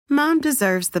Mom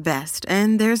deserves the best,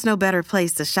 and there's no better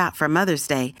place to shop for Mother's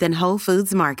Day than Whole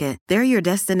Foods Market. They're your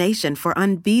destination for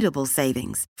unbeatable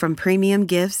savings, from premium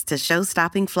gifts to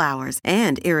show-stopping flowers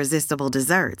and irresistible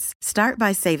desserts. Start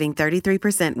by saving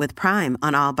 33% with Prime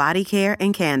on all body care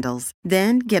and candles.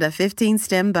 Then get a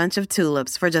 15-stem bunch of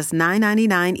tulips for just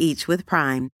 $9.99 each with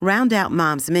Prime. Round out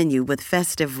Mom's menu with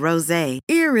festive rosé,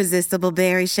 irresistible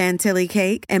berry chantilly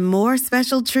cake, and more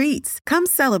special treats. Come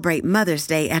celebrate Mother's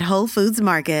Day at Whole Foods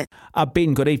Market.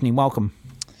 Ben, good evening. Welcome.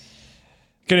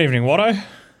 Good evening, Watto.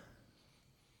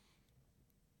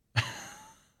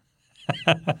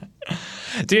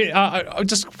 I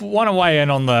just want to weigh in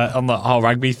on the whole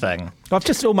rugby thing. I've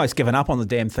just almost given up on the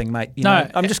damn thing, mate.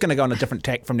 I'm just going to go on a different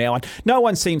tack from now on. No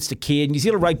one seems to care. New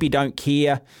Zealand rugby don't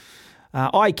care.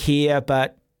 I care,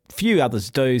 but few others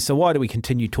do. So why do we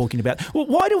continue talking about it? Well,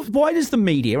 why does the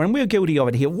media, and we're guilty of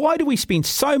it here, why do we spend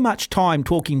so much time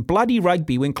talking bloody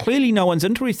rugby when clearly no one's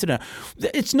interested in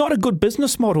it? It's not a good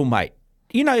business model, mate.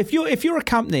 You know, if you're a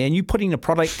company and you're putting a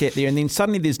product out there and then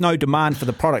suddenly there's no demand for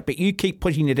the product, but you keep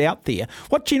putting it out there,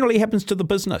 what generally happens to the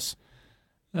business?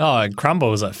 Oh, it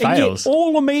crumbles, it fails. And yet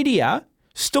all the media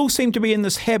still seem to be in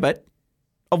this habit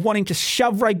of wanting to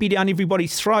shove rugby down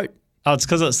everybody's throat. Oh, it's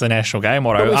because it's the national game,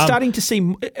 Watto. But we're starting to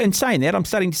see, in saying that, I'm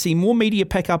starting to see more media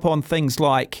pick up on things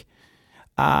like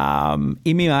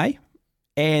MMA,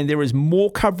 and there is more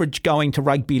coverage going to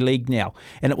rugby league now.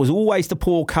 And it was always the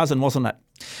poor cousin, wasn't it?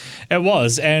 It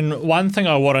was. And one thing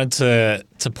I wanted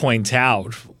to point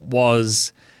out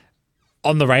was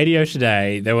on the radio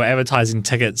today, they were advertising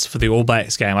tickets for the All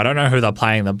Blacks game. I don't know who they're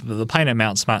playing. They're playing at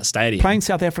Mount Smart Stadium. Playing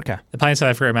South Africa. They're playing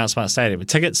South Africa at Mount Smart Stadium. But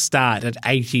tickets start at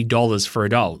 $80 for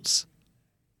adults.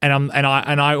 And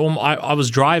I was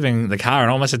driving the car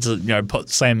and I almost had to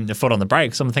slam the foot on the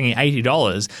brakes. I'm thinking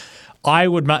 $80. I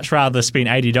would much rather spend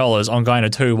 $80 on going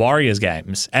to 2 Warriors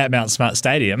games at Mount Smart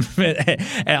Stadium.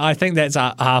 And I think that's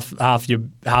half your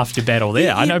battle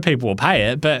there. I know people will pay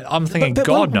it, but I'm thinking,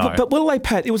 no. But will they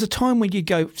pay it? There was a time when you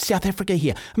go, South Africa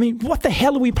here. I mean, what the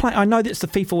hell are we playing? I know that's the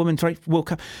FIFA Women's World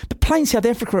Cup, but playing South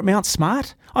Africa at Mount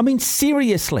Smart? I mean,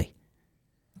 seriously.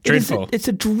 Dreadful. It's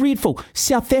a dreadful.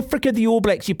 South Africa, the All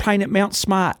Blacks, you're playing at Mount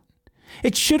Smart.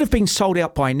 It should have been sold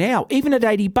out by now, even at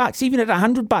 $80, even at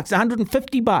 $100,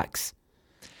 $150.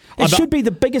 It should be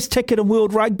the biggest ticket in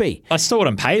world rugby. I still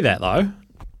wouldn't pay that though.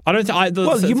 I don't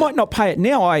think. You might not pay it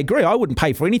now. I agree. I wouldn't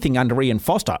pay for anything under Ian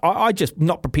Foster. I just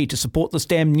not prepared to support this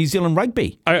damn New Zealand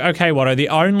rugby. Okay,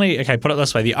 Watto. Put it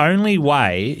this way: the only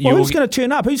way who's going to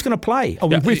turn up? Who's going to play?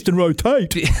 We rest and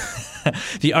rotate.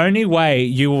 The only way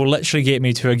you will literally get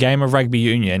me to a game of rugby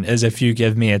union is if you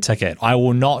give me a ticket. I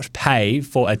will not pay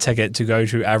for a ticket to go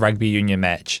to a rugby union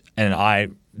match. And I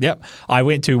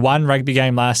went to one rugby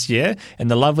game last year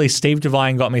and the lovely Steve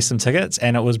Devine got me some tickets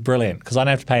and it was brilliant because I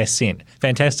didn't have to pay a cent.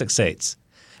 Fantastic seats.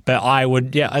 But I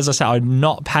would, as I said, I would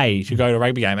not pay to go to a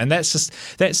rugby game. And that's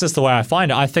just the way I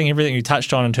find it. I think everything you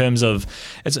touched on in terms of,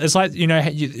 it's like,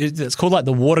 it's called like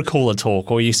the water cooler talk,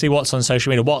 or you see what's on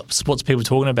social media, what's people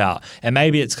talking about. And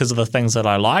maybe it's because of the things that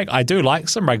I like. I do like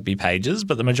some rugby pages,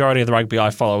 but the majority of the rugby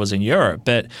I follow is in Europe.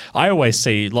 But I always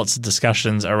see lots of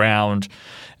discussions around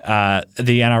the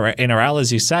NRL,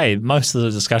 as you say. Most of the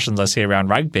discussions I see around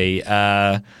rugby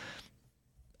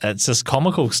it's just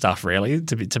comical stuff, really,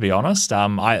 to be honest.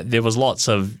 There was lots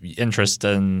of interest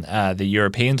in the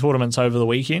European tournaments over the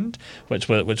weekend, which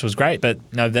was great. But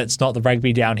no, that's not the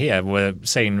rugby down here. We're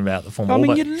seeing about the formal. I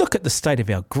mean, you look at the state of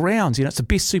our grounds. It's the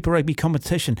best Super Rugby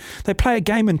competition. They play a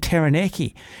game in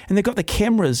Taranaki, and they've got the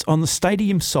cameras on the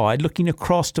stadium side looking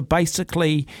across to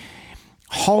basically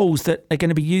holes that are going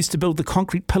to be used to build the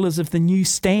concrete pillars of the new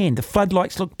stand. The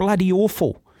floodlights look bloody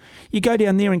awful. You go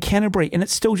down there in Canterbury and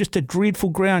it's still just a dreadful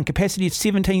ground, capacity of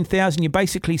 17,000. You're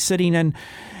basically sitting in,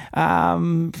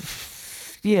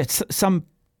 some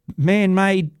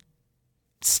man-made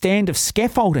stand of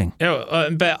scaffolding.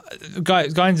 But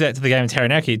going back to the game of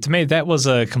Taranaki, to me that was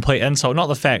a complete insult. Not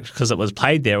the fact because it was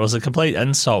played there, it was a complete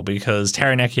insult because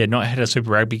Taranaki had not had a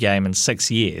Super Rugby game in 6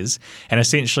 years, and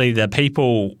essentially the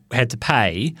people had to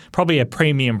pay probably a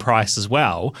premium price as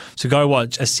well to go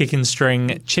watch a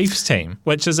second-string Chiefs team,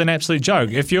 which is an absolute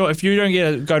joke. If you don't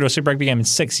get to go to a Super Rugby game in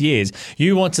 6 years,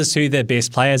 you want to see the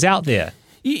best players out there.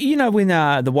 You know when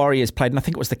the Warriors played, and I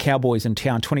think it was the Cowboys in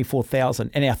town,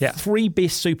 24,000, and our three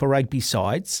best Super Rugby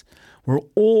sides were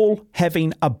all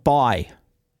having a bye.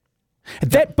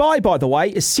 That bye, by the way,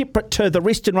 is separate to the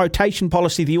rest and rotation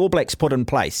policy the All Blacks put in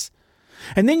place.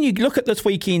 And then you look at this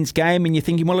weekend's game and you're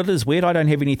thinking, well, it is weird, I don't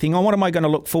have anything on. What am I going to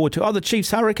look forward to? Oh, the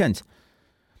Chiefs Hurricanes.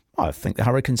 I think the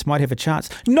Hurricanes might have a chance.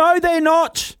 No, they're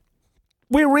not.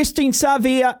 We're resting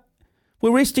Xavier.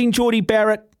 We're resting Geordie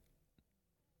Barrett.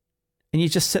 And you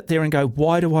just sit there and go,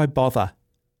 why do I bother?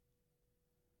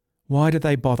 Why do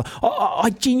they bother?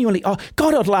 I genuinely,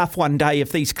 God, I'd laugh one day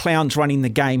if these clowns running the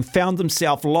game found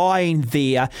themselves lying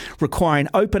there requiring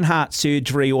open heart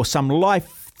surgery or some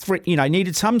life threat,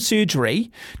 needed some surgery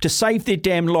to save their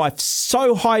damn life,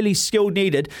 so highly skilled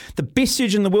needed. The best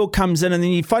surgeon in the world comes in and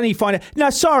then you finally find out, no,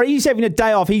 sorry, he's having a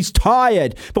day off, he's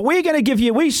tired. But we're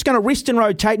just going to rest and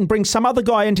rotate and bring some other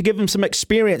guy in to give him some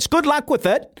experience. Good luck with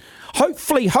it.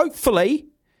 Hopefully,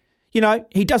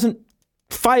 he doesn't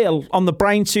fail on the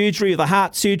brain surgery or the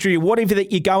heart surgery or whatever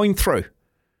that you're going through.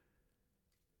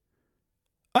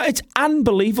 It's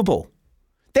unbelievable.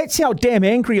 That's how damn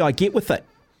angry I get with it.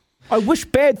 I wish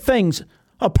bad things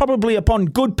are probably upon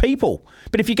good people.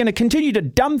 But if you're going to continue to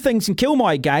dumb things and kill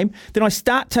my game, then I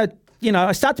start to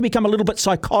become a little bit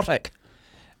psychotic.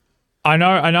 I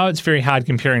know it's very hard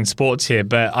comparing sports here,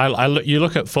 but you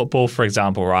look at football, for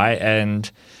example, right? And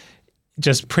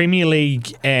just Premier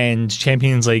League and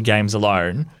Champions League games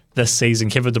alone, this season,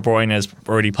 Kevin De Bruyne has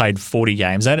already played 40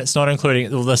 games, and it's not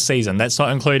including this season. That's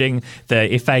not including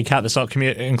the FA Cup. That's not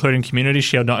including Community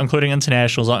Shield, not including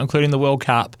internationals, not including the World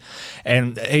Cup.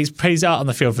 And he's out on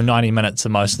the field for 90 minutes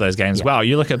in most of those games as well.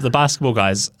 You look at the basketball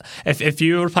guys. If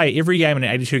you were to play every game in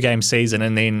an 82-game season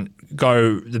and then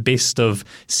go the best of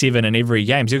 7 in every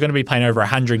game, you're going to be playing over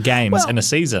 100 games in a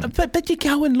season. But you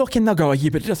go and look and they'll go,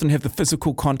 but it doesn't have the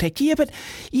physical contact. Yeah, but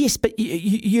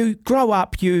you grow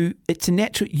up, it's a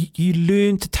natural. You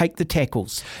learn to take the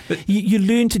tackles. But you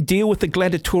learn to deal with the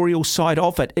gladiatorial side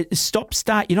of it. It's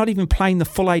stop-start. You're not even playing the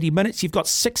full 80 minutes. You've got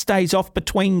 6 days off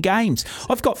between games.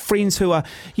 I've got friends who are,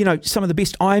 some of the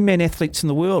best Ironman athletes in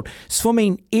the world,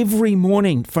 swimming every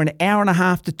morning for an hour and a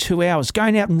half to 2 hours,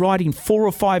 going out and riding 4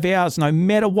 or 5 hours, no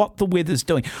matter what the weather's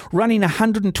doing, running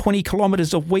 120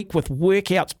 kilometres a week with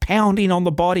workouts pounding on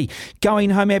the body,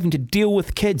 going home having to deal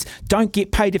with kids, don't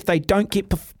get paid if they don't get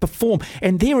perform.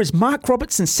 And there is Mark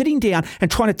Robertson sitting down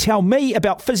and trying to tell me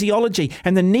about physiology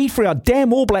and the need for our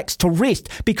damn All Blacks to rest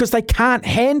because they can't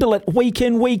handle it week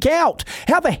in, week out.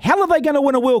 How the hell are they going to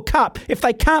win a World Cup if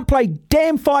they can't play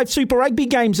damn 5 Super Rugby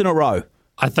games in a row?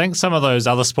 I think some of those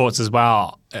other sports as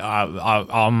well,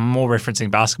 I'm more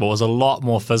referencing basketball, is a lot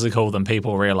more physical than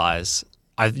people realise.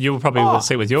 You will probably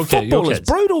see with your kids. Football is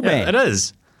brutal, man. Yeah, it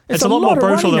is. It's a lot more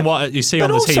brutal than what you see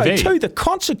on the TV. But also, too, the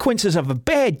consequences of a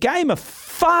bad game are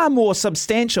far more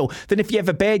substantial than if you have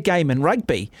a bad game in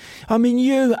rugby. I mean,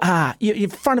 you're in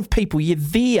front of people, you're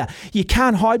there. You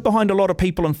can't hide behind a lot of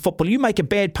people in football. You make a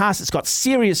bad pass, it's got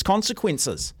serious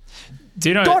consequences. Do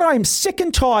you know? God, I am sick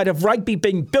and tired of rugby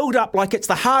being built up like it's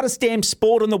the hardest damn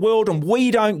sport in the world and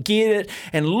we don't get it.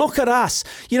 And look at us,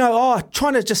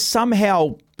 trying to just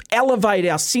somehow elevate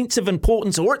our sense of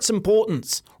importance or its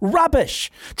importance.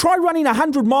 Rubbish. Try running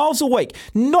 100 miles a week.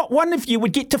 Not one of you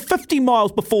would get to 50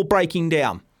 miles before breaking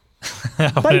down.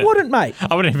 They wouldn't, mate.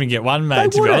 I wouldn't even get one,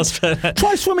 mate, to be honest.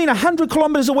 Try swimming 100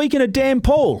 kilometres a week in a damn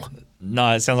pool.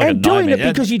 No, it sounds like a nightmare. And doing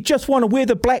it because you just want to wear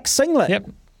the black singlet. Yep.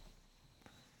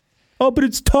 Oh, but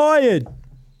it's tired.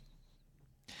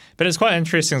 But it's quite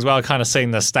interesting as well, kind of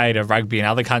seeing the state of rugby in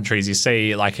other countries. You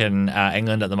see, like in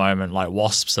England at the moment, like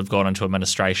Wasps have gone into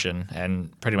administration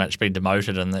and pretty much been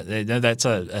demoted, and that's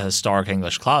a historic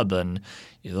English club. And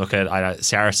you look at,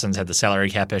 Saracens had the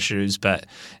salary cap issues, but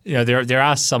there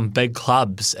are some big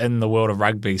clubs in the world of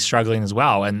rugby struggling as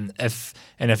well. And if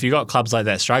you got clubs like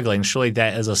that struggling, surely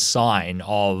that is a sign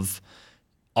of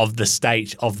the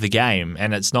state of the game.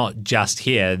 And it's not just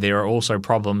here. There are also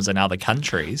problems in other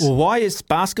countries. Well, why is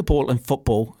basketball and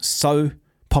football so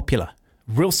popular?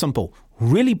 Real simple.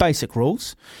 Really basic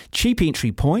rules, cheap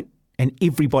entry point, and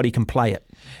everybody can play it.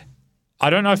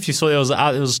 I don't know if you saw, there was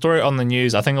a story on the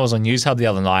news, I think it was on News Hub the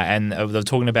other night, and they were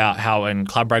talking about how in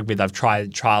club rugby they've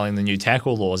tried trialling the new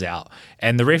tackle laws out.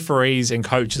 And the referees and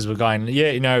coaches were going,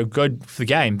 good for the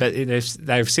game. But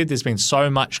they've said there's been so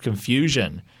much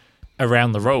confusion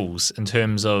around the rules in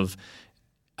terms of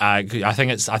I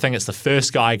think it's the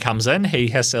first guy comes in, he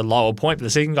has a lower point, but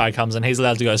the second guy comes in, he's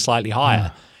allowed to go slightly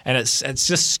higher. And it's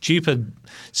just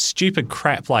stupid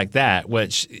crap like that,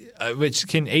 which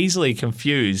can easily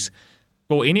confuse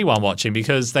anyone watching,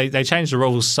 because they change the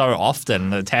rules so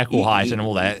often, the tackle height and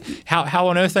all that. How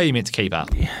on earth are you meant to keep up?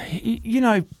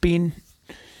 Ben,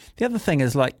 the other thing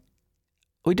is, like,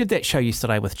 we did that show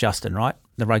yesterday with Justin, right?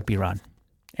 The rugby run.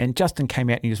 And Justin came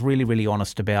out and he was really, really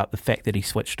honest about the fact that he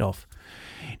switched off.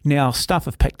 Now, stuff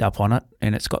have picked up on it,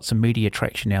 and it's got some media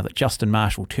traction now that Justin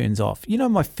Marshall turns off.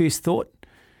 My first thought?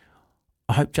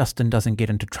 I hope Justin doesn't get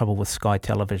into trouble with Sky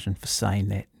Television for saying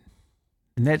that.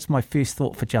 And that's my first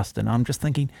thought for Justin. I'm just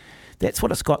thinking, that's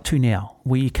what it's got to now,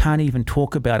 where you can't even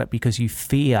talk about it because you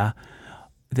fear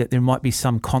that there might be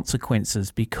some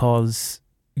consequences because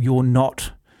you're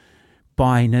not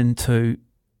buying into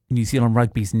New Zealand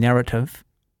Rugby's narrative,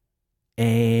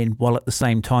 and while at the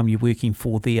same time you're working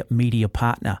for their media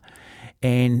partner.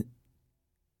 And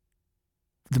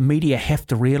the media have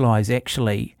to realise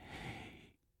actually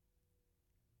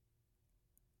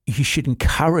you should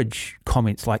encourage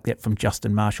comments like that from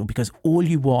Justin Marshall, because all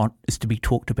you want is to be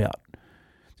talked about.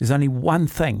 There's only one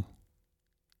thing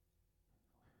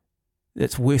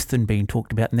that's worse than being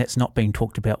talked about, and that's not being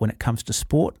talked about when it comes to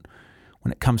sport,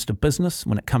 when it comes to business,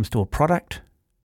 when it comes to a product.